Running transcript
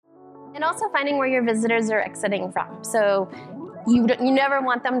And also finding where your visitors are exiting from. So you never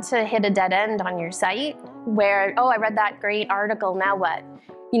want them to hit a dead end on your site where, oh, I read that great article, now what?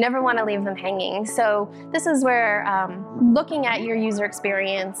 You never want to leave them hanging. So this is where looking at your user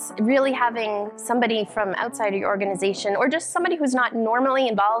experience, really having somebody from outside of your organization or just somebody who's not normally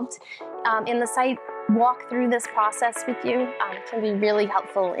involved in the site walk through this process with you can be really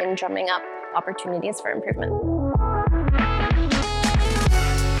helpful in drumming up opportunities for improvement.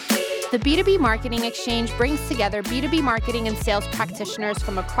 The B2B Marketing Exchange brings together B2B marketing and sales practitioners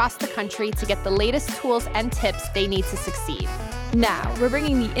from across the country to get the latest tools and tips they need to succeed. Now, we're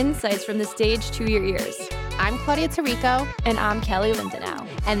bringing the insights from the stage to your ears. I'm Claudia Tarico. And I'm Kelly Lindenau.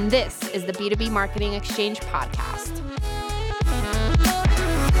 And this is the B2B Marketing Exchange podcast.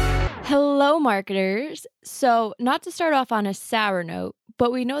 Hello, marketers. So, not to start off on a sour note,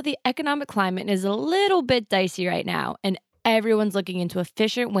 but we know the economic climate is a little bit dicey right now, and everyone's looking into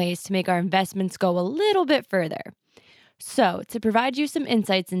efficient ways to make our investments go a little bit further. So, to provide you some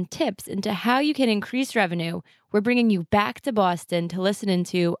insights and tips into how you can increase revenue, we're bringing you back to Boston to listen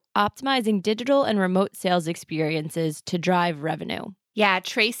into optimizing digital and remote sales experiences to drive revenue. Yeah,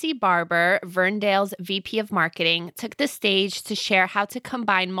 Tracy Barber, Verndale's VP of Marketing, took the stage to share how to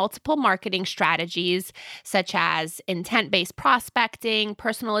combine multiple marketing strategies such as intent-based prospecting,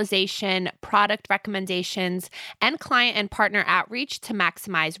 personalization, product recommendations, and client and partner outreach to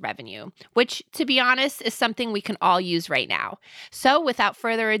maximize revenue, which, to be honest, is something we can all use right now. So without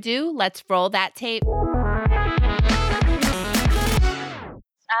further ado, let's roll that tape.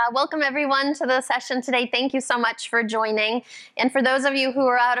 Welcome everyone to the session today. Thank you so much for joining. And for those of you who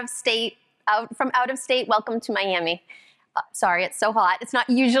are out of state, welcome to Miami. Sorry, it's so hot. It's not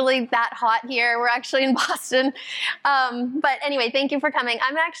usually that hot here. We're actually in Boston. But anyway, thank you for coming.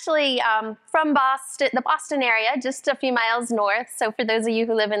 I'm actually from Boston, the Boston area, just a few miles north. So for those of you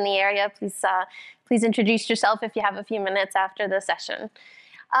who live in the area, please introduce yourself if you have a few minutes after the session.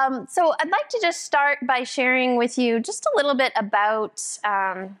 So I'd like to just start by sharing with you just a little bit about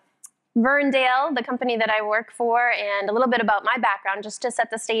Verndale, the company that I work for, and a little bit about my background, just to set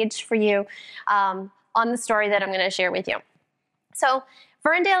the stage for you on the story that I'm going to share with you. So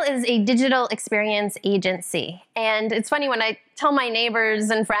Verndale is a digital experience agency. And it's funny, when I tell my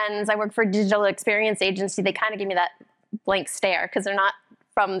neighbors and friends I work for a digital experience agency, they kind of give me that blank stare because they're not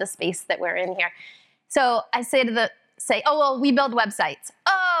from the space that we're in here. So I say, oh, well, we build websites.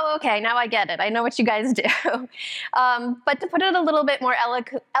 Oh, okay, now I get it. I know what you guys do. But to put it a little bit more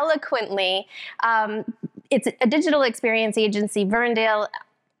eloquently, it's a digital experience agency. Verndale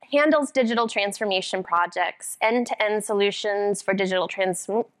handles digital transformation projects, end-to-end solutions for digital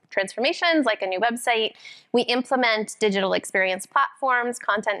transformations, like a new website. We implement digital experience platforms,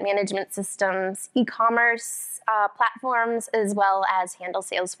 content management systems, e-commerce platforms, as well as handle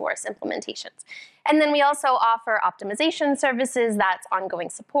Salesforce implementations. And then we also offer optimization services, that's ongoing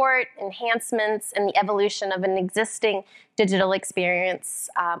support, enhancements, and the evolution of an existing digital experience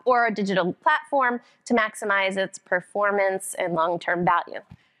or a digital platform to maximize its performance and long-term value.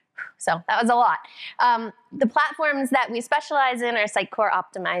 So that was a lot. The platforms that we specialize in are Sitecore,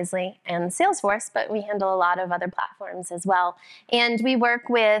 Optimizely, and Salesforce, but we handle a lot of other platforms as well. And we work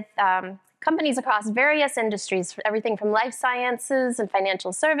with companies across various industries, everything from life sciences and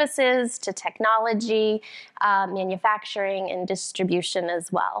financial services to technology, manufacturing, and distribution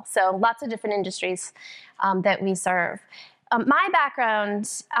as well. So lots of different industries that we serve. My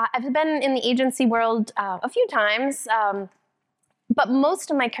background, I've been in the agency world a few times, but most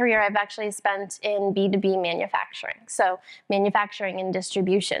of my career I've actually spent in B2B manufacturing, so manufacturing and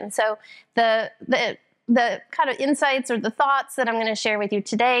distribution. So the kind of insights or the thoughts that I'm going to share with you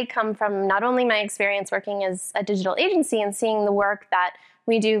today come from not only my experience working as a digital agency and seeing the work that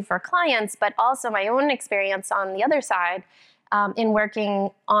we do for clients, but also my own experience on the other side in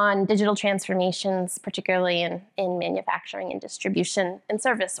working on digital transformations, particularly in manufacturing and distribution and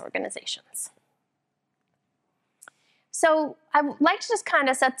service organizations. So I would like to just kind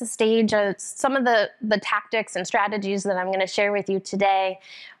of set the stage of some of the tactics and strategies that I'm going to share with you today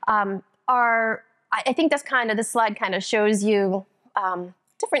I think this slide kind of shows you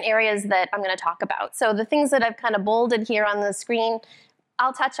different areas that I'm going to talk about. So the things that I've kind of bolded here on the screen,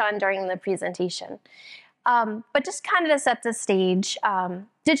 I'll touch on during the presentation. But just kind of to set the stage,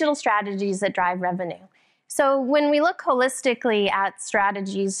 digital strategies that drive revenue. So when we look holistically at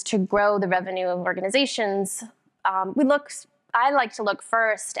strategies to grow the revenue of organizations, I like to look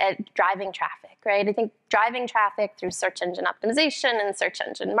first at driving traffic, right? I think driving traffic through search engine optimization and search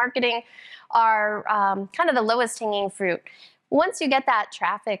engine marketing are kind of the lowest hanging fruit. once you get that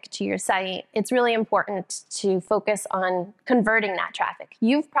traffic to your site, it's really important to focus on converting that traffic.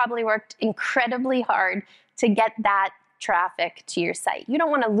 You've probably worked incredibly hard to get that traffic to your site. You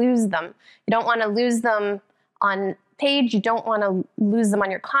don't want to lose them. You don't want to lose them on page. You don't want to lose them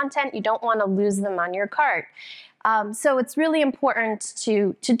on your content. You don't want to lose them on your cart. So it's really important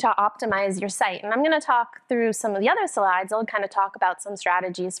to optimize your site. And I'm going to talk through some of the other slides. I'll kind of talk about some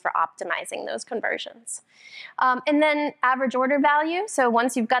strategies for optimizing those conversions. And then average order value. So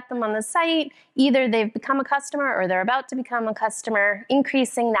once you've got them on the site, either they've become a customer or they're about to become a customer,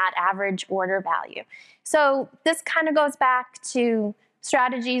 increasing that average order value. So this kind of goes back to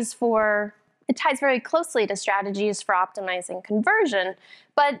strategies for, it ties very closely to strategies for optimizing conversion,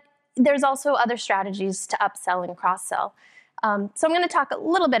 but there's also other strategies to upsell and cross-sell. So I'm going to talk a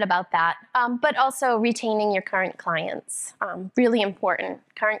little bit about that, but also retaining your current clients. Really important,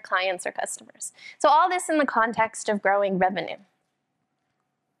 current clients or customers. So all this in the context of growing revenue.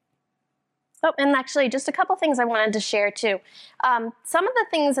 Oh, and actually just a couple things I wanted to share too. Some of the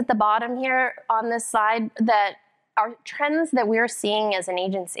things at the bottom here on this slide that are trends that we're seeing as an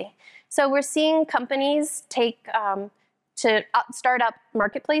agency. So we're seeing companies take to start up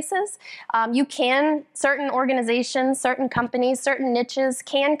marketplaces. Certain organizations, certain companies, certain niches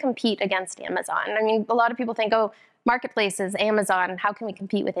can compete against Amazon. I mean, a lot of people think, oh, marketplaces, Amazon, how can we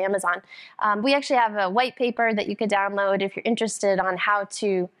compete with Amazon? We actually have a white paper that you could download if you're interested on how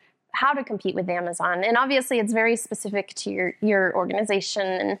to compete with Amazon. And obviously it's very specific to your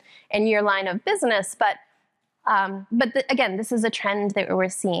organization and your line of business, but again, this is a trend that we're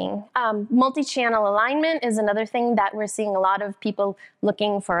seeing. Multi-channel alignment is another thing that we're seeing a lot of people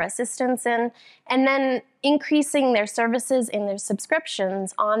looking for assistance in. And then increasing their services and their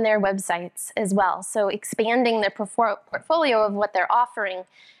subscriptions on their websites as well. So expanding their portfolio of what they're offering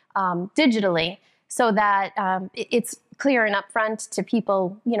digitally so that it's clear and upfront to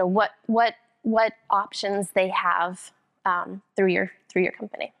people, you know, what options they have through your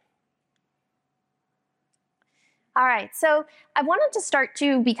company. All right, so I wanted to start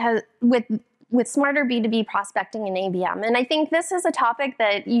too because with smarter B2B prospecting and ABM, and I think this is a topic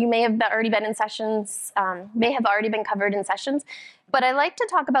that you may have already been in sessions, may have already been covered in sessions, but I like to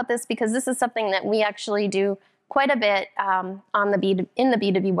talk about this because this is something that we actually do quite a bit in the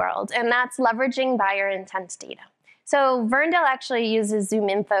B2B world, and that's leveraging buyer intent data. So Verndale actually uses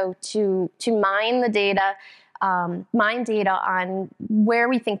ZoomInfo to mine the data. Mine data on where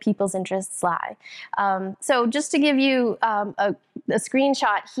we think people's interests lie. So just to give you a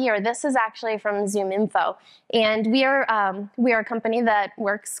screenshot here, this is actually from ZoomInfo, and we are a company that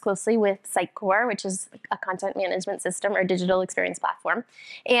works closely with Sitecore, which is a content management system or digital experience platform,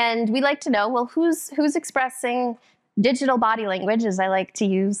 and we like to know, well, who's expressing digital body language, as I like to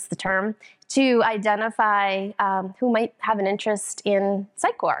use the term, to identify who might have an interest in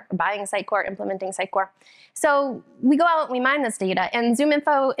Sitecore, buying Sitecore, implementing Sitecore. So we go out and we mine this data, and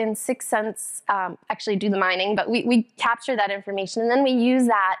ZoomInfo and 6sense actually do the mining, but we capture that information, and then we use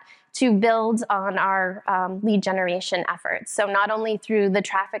that to build on our lead generation efforts. So not only through the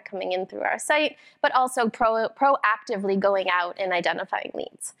traffic coming in through our site, but also proactively going out and identifying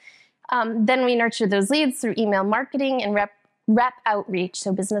leads. Then we nurture those leads through email marketing and rep outreach,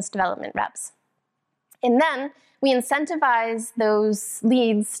 so business development reps. And then we incentivize those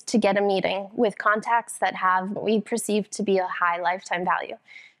leads to get a meeting with contacts that have what we perceive to be a high lifetime value.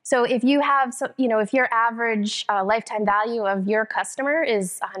 So if you have, if your average lifetime value of your customer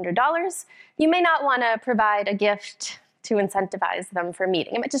is $100, you may not want to provide a gift to incentivize them for a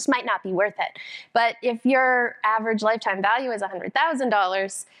meeting. It just might not be worth it. But if your average lifetime value is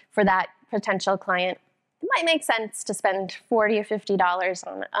 $100,000 for that potential client, it might make sense to spend $40 or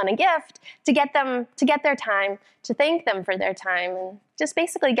 $50 on a gift to get their time, to thank them for their time, and just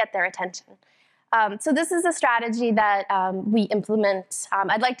basically get their attention. So this is a strategy that we implement.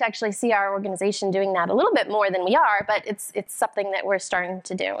 I'd like to actually see our organization doing that a little bit more than we are, but it's something that we're starting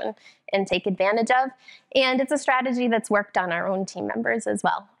to do and take advantage of. And it's a strategy that's worked on our own team members as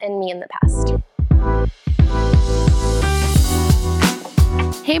well, and me in the past.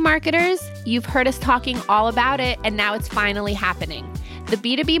 Hey marketers, you've heard us talking all about it, and now it's finally happening. The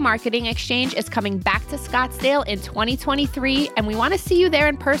B2B Marketing Exchange is coming back to Scottsdale in 2023, and we want to see you there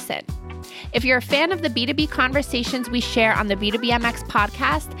in person. If you're a fan of the B2B conversations we share on the B2BMX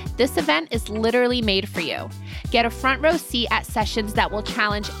podcast, this event is literally made for you. Get a front row seat at sessions that will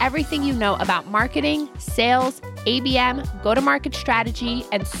challenge everything you know about marketing, sales, ABM, go-to-market strategy,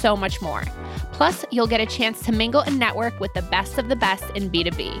 and so much more. Plus, you'll get a chance to mingle and network with the best of the best in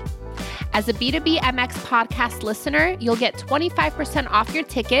B2B. As a B2BMX podcast listener, you'll get 25% off your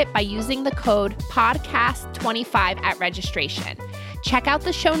ticket by using the code PODCAST25 at registration. Check out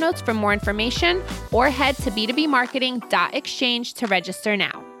the show notes for more information or head to b2bmarketing.exchange to register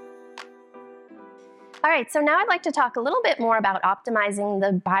now. All right, so now I'd like to talk a little bit more about optimizing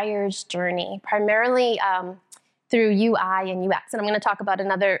the buyer's journey, primarily through UI and UX. And I'm going to talk about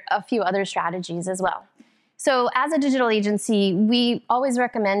a few other strategies as well. So as a digital agency, we always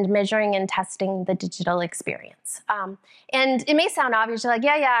recommend measuring and testing the digital experience. And it may sound obvious, you're like,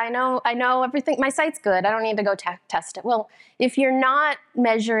 I know everything, my site's good, I don't need to go test it. Well, if you're not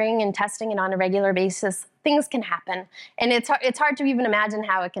measuring and testing it on a regular basis, things can happen. And it's hard to even imagine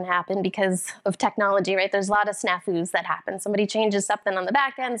how it can happen because of technology, right? There's a lot of snafus that happen. Somebody changes something on the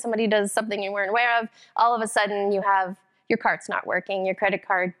back end, somebody does something you weren't aware of, all of a sudden you have your cart's not working, your credit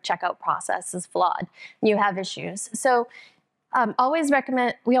card checkout process is flawed, you have issues. So we always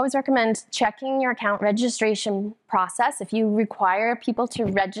recommend checking your account registration process. If you require people to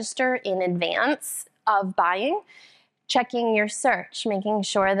register in advance of buying, checking your search, making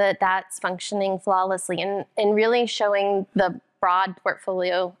sure that that's functioning flawlessly and really showing the broad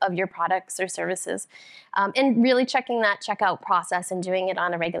portfolio of your products or services, and really checking that checkout process and doing it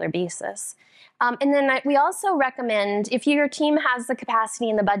on a regular basis. And then we also recommend, if your team has the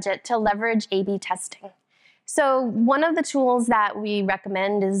capacity and the budget, to leverage A/B testing. So one of the tools that we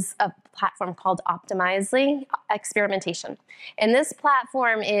recommend is a platform called Optimizely Experimentation. And this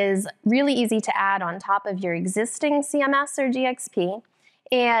platform is really easy to add on top of your existing CMS or GXP.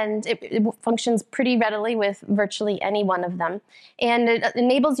 And it functions pretty readily with virtually any one of them. And it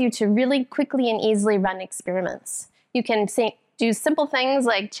enables you to really quickly and easily run experiments. You can do simple things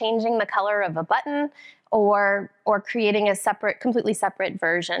like changing the color of a button or creating a completely separate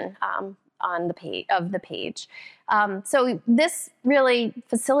version on the page. So this really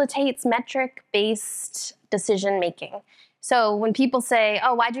facilitates metric-based decision making. So when people say,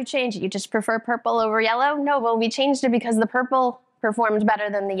 "Oh, why'd you change it? You just prefer purple over yellow?" No, well, we changed it because the purple performed better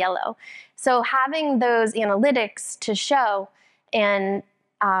than the yellow. So having those analytics to show and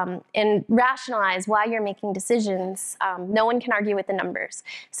rationalize why you're making decisions, no one can argue with the numbers.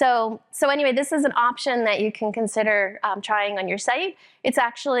 So anyway, this is an option that you can consider trying on your site. It's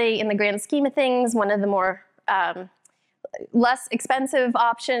actually, in the grand scheme of things, one of the more less expensive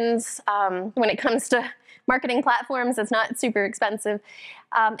options when it comes to marketing platforms. It's not super expensive.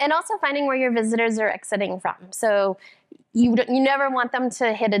 And also finding where your visitors are exiting from. So you never want them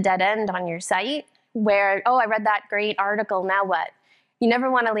to hit a dead end on your site where, "Oh, I read that great article, now what?" You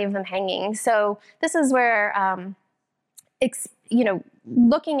never want to leave them hanging. So this is where,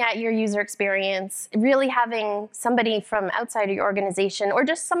 looking at your user experience, really having somebody from outside of your organization or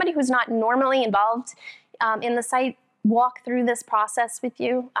just somebody who's not normally involved in the site walk through this process with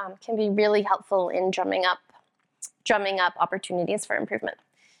you can be really helpful in drumming up opportunities for improvement.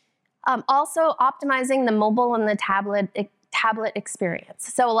 Also, optimizing the mobile and the tablet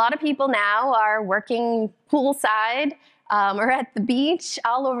experience. So a lot of people now are working poolside or at the beach,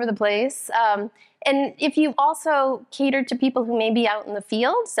 all over the place. And if you also cater to people who may be out in the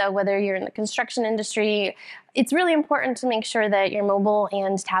field, so whether you're in the construction industry, it's really important to make sure that your mobile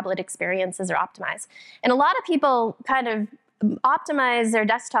and tablet experiences are optimized. And a lot of people kind of optimize their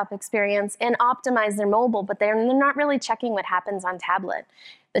desktop experience and optimize their mobile, but they're not really checking what happens on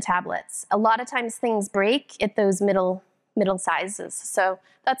the tablets. A lot of times things break at those middle sizes. So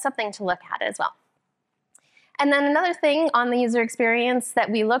that's something to look at as well. And then another thing on the user experience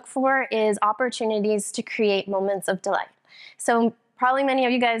that we look for is opportunities to create moments of delight. So probably many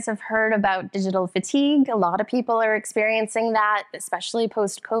of you guys have heard about digital fatigue. A lot of people are experiencing that, especially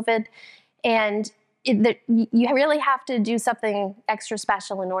post-COVID. And you really have to do something extra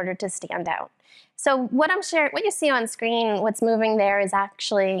special in order to stand out. So what you see on screen, what's moving there is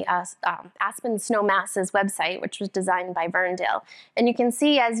actually Aspen Snowmass's website, which was designed by Verndale. And you can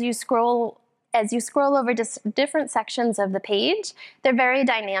see as you scroll over different sections of the page, they're very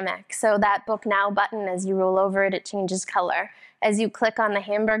dynamic. So that Book Now button, as you roll over it, it changes color. As you click on the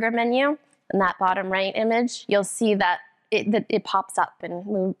hamburger menu in that bottom right image, you'll see that it pops up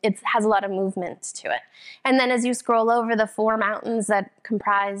and it has a lot of movement to it. And then as you scroll over the 4 mountains that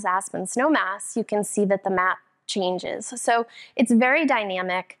comprise Aspen Snowmass, you can see that the map changes. So it's very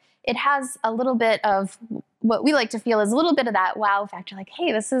dynamic. It has a little bit of what we like to feel is a little bit of that wow factor, like,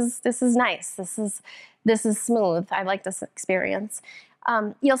 hey, this is nice, this is smooth, I like this experience.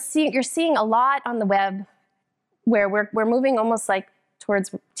 You're seeing a lot on the web where we're moving almost like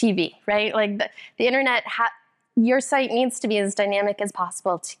towards TV, right? Like the internet, your site needs to be as dynamic as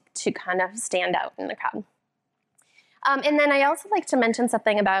possible to kind of stand out in the crowd. And then I also like to mention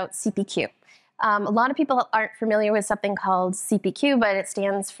something about CPQ. A lot of people aren't familiar with something called CPQ, but it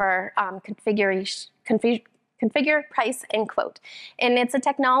stands for Configure, Price, and Quote. And it's a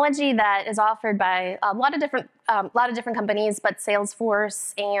technology that is offered by a lot of different companies, but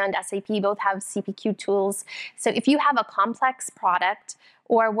Salesforce and SAP both have CPQ tools. So if you have a complex product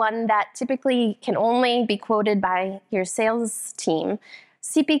or one that typically can only be quoted by your sales team,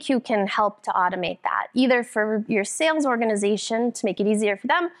 CPQ can help to automate that, either for your sales organization to make it easier for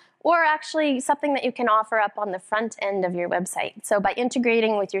them, or actually something that you can offer up on the front end of your website. So by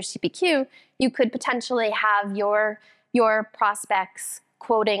integrating with your CPQ, you could potentially have your prospects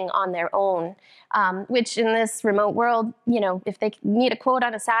quoting on their own, which in this remote world, if they need a quote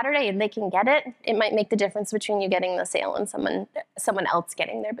on a Saturday and they can get it, it might make the difference between you getting the sale and someone else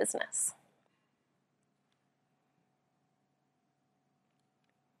getting their business.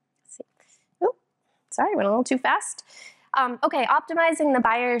 Sorry, went a little too fast. Okay, optimizing the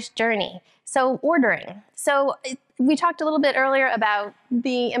buyer's journey. So ordering. So we talked a little bit earlier about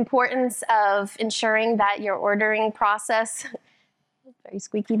the importance of ensuring that your ordering process, very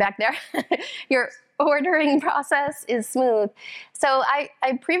squeaky back there, your ordering process is smooth. So I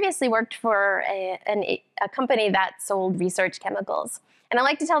previously worked for a company that sold research chemicals. And I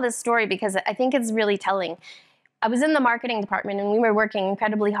like to tell this story because I think it's really telling. I was in the marketing department and we were working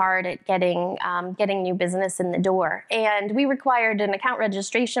incredibly hard at getting new business in the door. And we required an account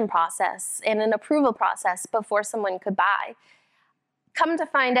registration process and an approval process before someone could buy. Come to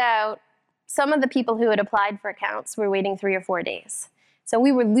find out, some of the people who had applied for accounts were waiting 3 or 4 days. So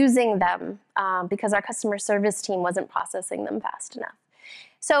we were losing them because our customer service team wasn't processing them fast enough.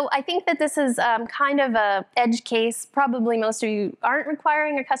 So I think that this is kind of a edge case. Probably most of you aren't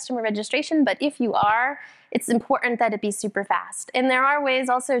requiring a customer registration, but if you are, it's important that it be super fast. And there are ways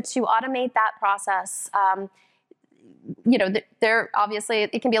also to automate that process. There obviously,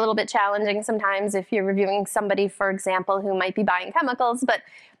 it can be a little bit challenging sometimes if you're reviewing somebody, for example, who might be buying chemicals, but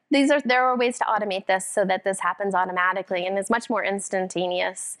there are ways to automate this so that this happens automatically and is much more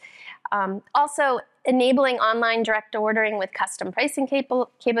instantaneous. Also, enabling online direct ordering with custom pricing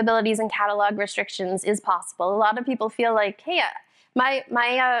capabilities and catalog restrictions is possible. A lot of people feel like, hey,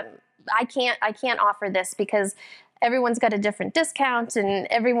 I can't offer this because everyone's got a different discount and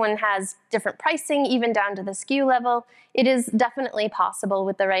everyone has different pricing, even down to the SKU level. It is definitely possible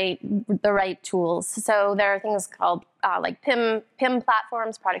with the right tools. So there are things called like PIM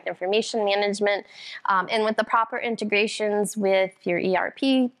platforms, product information management, and with the proper integrations with your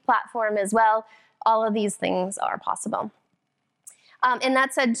ERP platform as well, all of these things are possible. And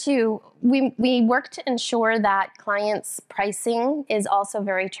that said, too, we work to ensure that clients' pricing is also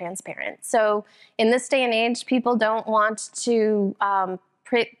very transparent. So in this day and age, people don't want to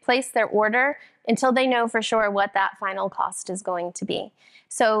place their order until they know for sure what that final cost is going to be.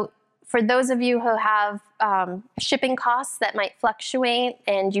 So for those of you who have shipping costs that might fluctuate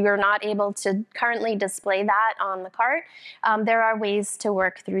and you are not able to currently display that on the cart, there are ways to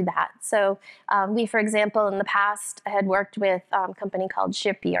work through that. So we, for example, in the past had worked with a company called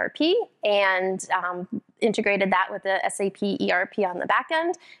Ship ERP and integrated that with the SAP ERP on the back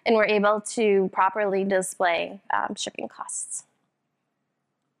end, and we're able to properly display shipping costs.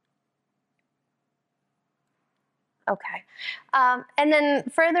 Okay. And then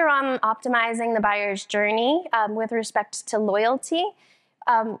further on optimizing the buyer's journey with respect to loyalty,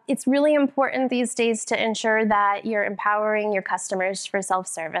 it's really important these days to ensure that you're empowering your customers for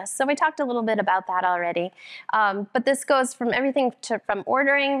self-service. So we talked a little bit about that already, but this goes from everything from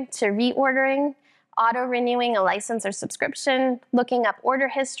ordering to reordering, auto-renewing a license or subscription, looking up order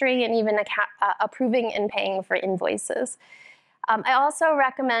history, and even approving and paying for invoices. I also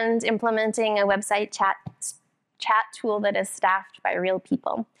recommend implementing a website chat tool that is staffed by real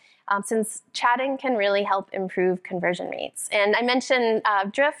people, since chatting can really help improve conversion rates. And I mentioned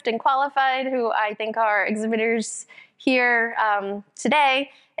Drift and Qualified, who I think are exhibitors here today,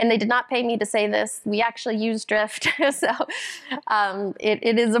 and they did not pay me to say this. We actually use Drift, so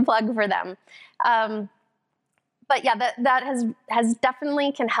it is a plug for them. But yeah, that has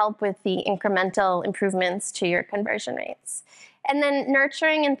definitely can help with the incremental improvements to your conversion rates. And then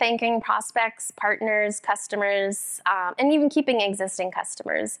nurturing and thanking prospects, partners, customers, and even keeping existing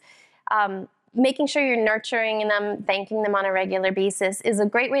customers. making sure you're nurturing them, thanking them on a regular basis is a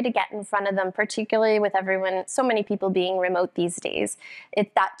great way to get in front of them, particularly with so many people being remote these days.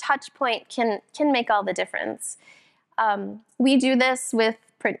 That touch point can make all the difference. We do this with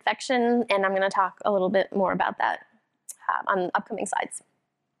Printfection, and I'm going to talk a little bit more about that on upcoming slides.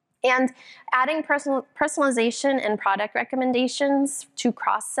 And adding personalization and product recommendations to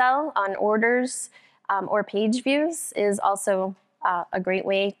cross-sell on orders or page views is also a great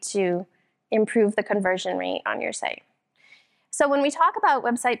way to improve the conversion rate on your site. So when we talk about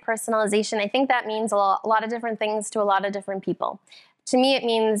website personalization, I think that means a lot of different things to a lot of different people. To me, it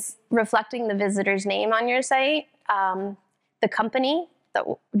means reflecting the visitor's name on your site, the company,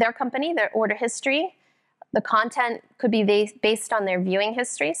 their order history. The content could be based on their viewing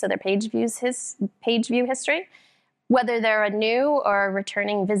history, so their page view history, whether they're a new or a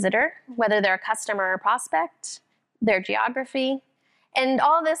returning visitor, whether they're a customer or prospect, their geography. And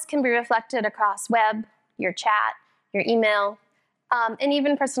all this can be reflected across web, your chat, your email, and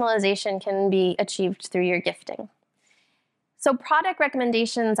even personalization can be achieved through your gifting. So product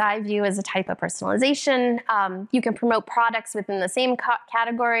recommendations I view as a type of personalization. You can promote products within the same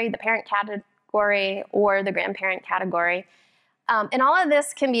category, the parent category, or the grandparent category. And all of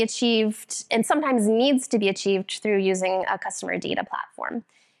this can be achieved, and sometimes needs to be achieved, through using a customer data platform.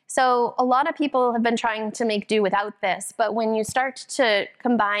 So a lot of people have been trying to make do without this, but when you start to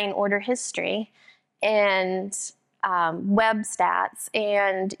combine order history and web stats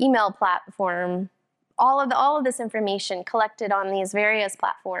and email platform, all of this information collected on these various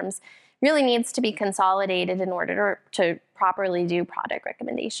platforms really needs to be consolidated in order to properly do product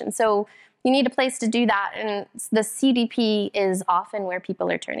recommendations. So you need a place to do that, and the CDP is often where people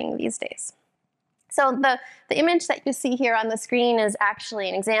are turning these days. So the image that you see here on the screen is actually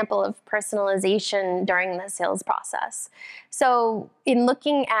an example of personalization during the sales process. So in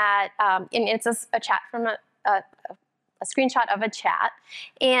looking at, and it's a chat from a screenshot of a chat,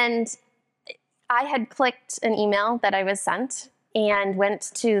 and I had clicked an email that I was sent and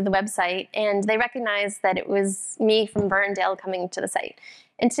went to the website, and they recognized that it was me from Verndale coming to the site.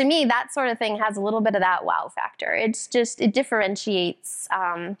 And to me, that sort of thing has a little bit of that wow factor. It differentiates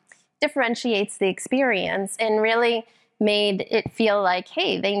the experience and really made it feel like,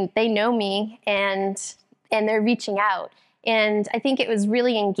 hey, they know me and they're reaching out. And I think it was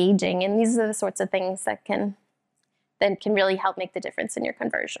really engaging. And these are the sorts of things that can really help make the difference in your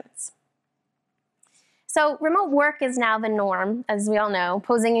conversions. So remote work is now the norm, as we all know,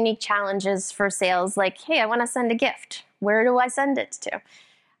 posing unique challenges for sales like, hey, I want to send a gift. Where do I send it to?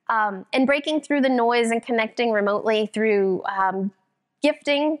 And breaking through the noise and connecting remotely through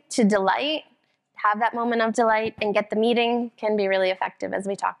gifting to delight, have that moment of delight and get the meeting can be really effective, as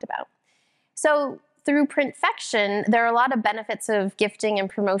we talked about. So through Printfection, there are a lot of benefits of gifting and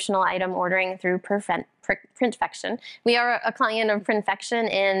promotional item ordering through Printfection. We are a client of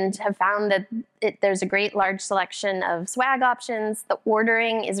Printfection and have found that there's a great large selection of swag options. The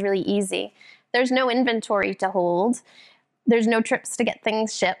ordering is really easy. There's no inventory to hold. There's no trips to get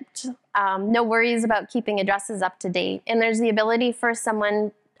things shipped, no worries about keeping addresses up to date, and there's the ability for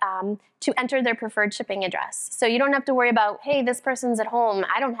someone to enter their preferred shipping address. So you don't have to worry about, hey, this person's at home,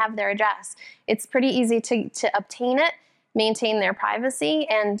 I don't have their address. It's pretty easy to obtain it, maintain their privacy,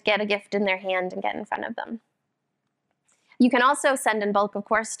 and get a gift in their hand and get in front of them. You can also send in bulk, of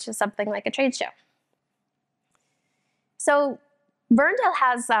course, to something like a trade show. So Verndale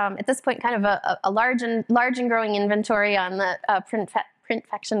has, at this point, kind of a large and growing inventory on the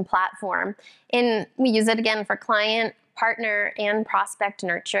Printfection platform. And we use it, again, for client, partner, and prospect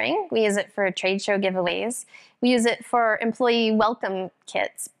nurturing. We use it for trade show giveaways. We use it for employee welcome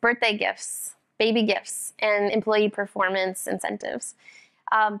kits, birthday gifts, baby gifts, and employee performance incentives.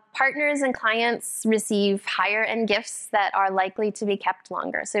 Partners and clients receive higher-end gifts that are likely to be kept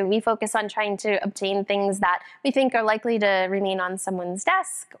longer. So we focus on trying to obtain things that we think are likely to remain on someone's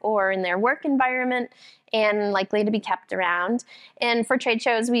desk or in their work environment and likely to be kept around. And for trade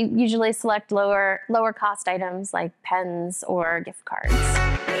shows, we usually select lower cost items like pens or gift cards.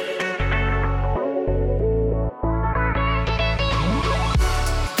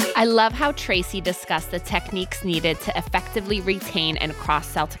 I love how Tracy discussed the techniques needed to effectively retain and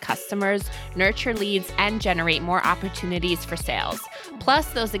cross-sell to customers, nurture leads, and generate more opportunities for sales. Plus,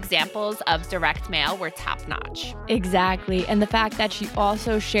 those examples of direct mail were top-notch. Exactly. And the fact that she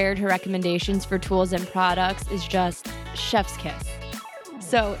also shared her recommendations for tools and products is just chef's kiss.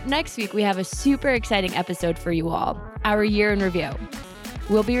 So next week, we have a super exciting episode for you all, our year in review.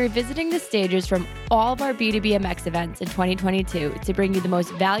 We'll be revisiting the stages from all of our B2B MX events in 2022 to bring you the most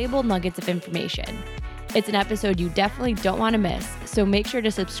valuable nuggets of information. It's an episode you definitely don't want to miss, so make sure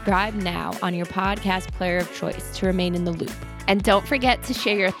to subscribe now on your podcast player of choice to remain in the loop. And don't forget to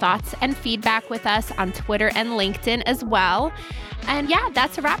share your thoughts and feedback with us on Twitter and LinkedIn as well. And yeah,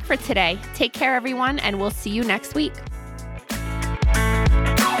 that's a wrap for today. Take care, everyone, and we'll see you next week.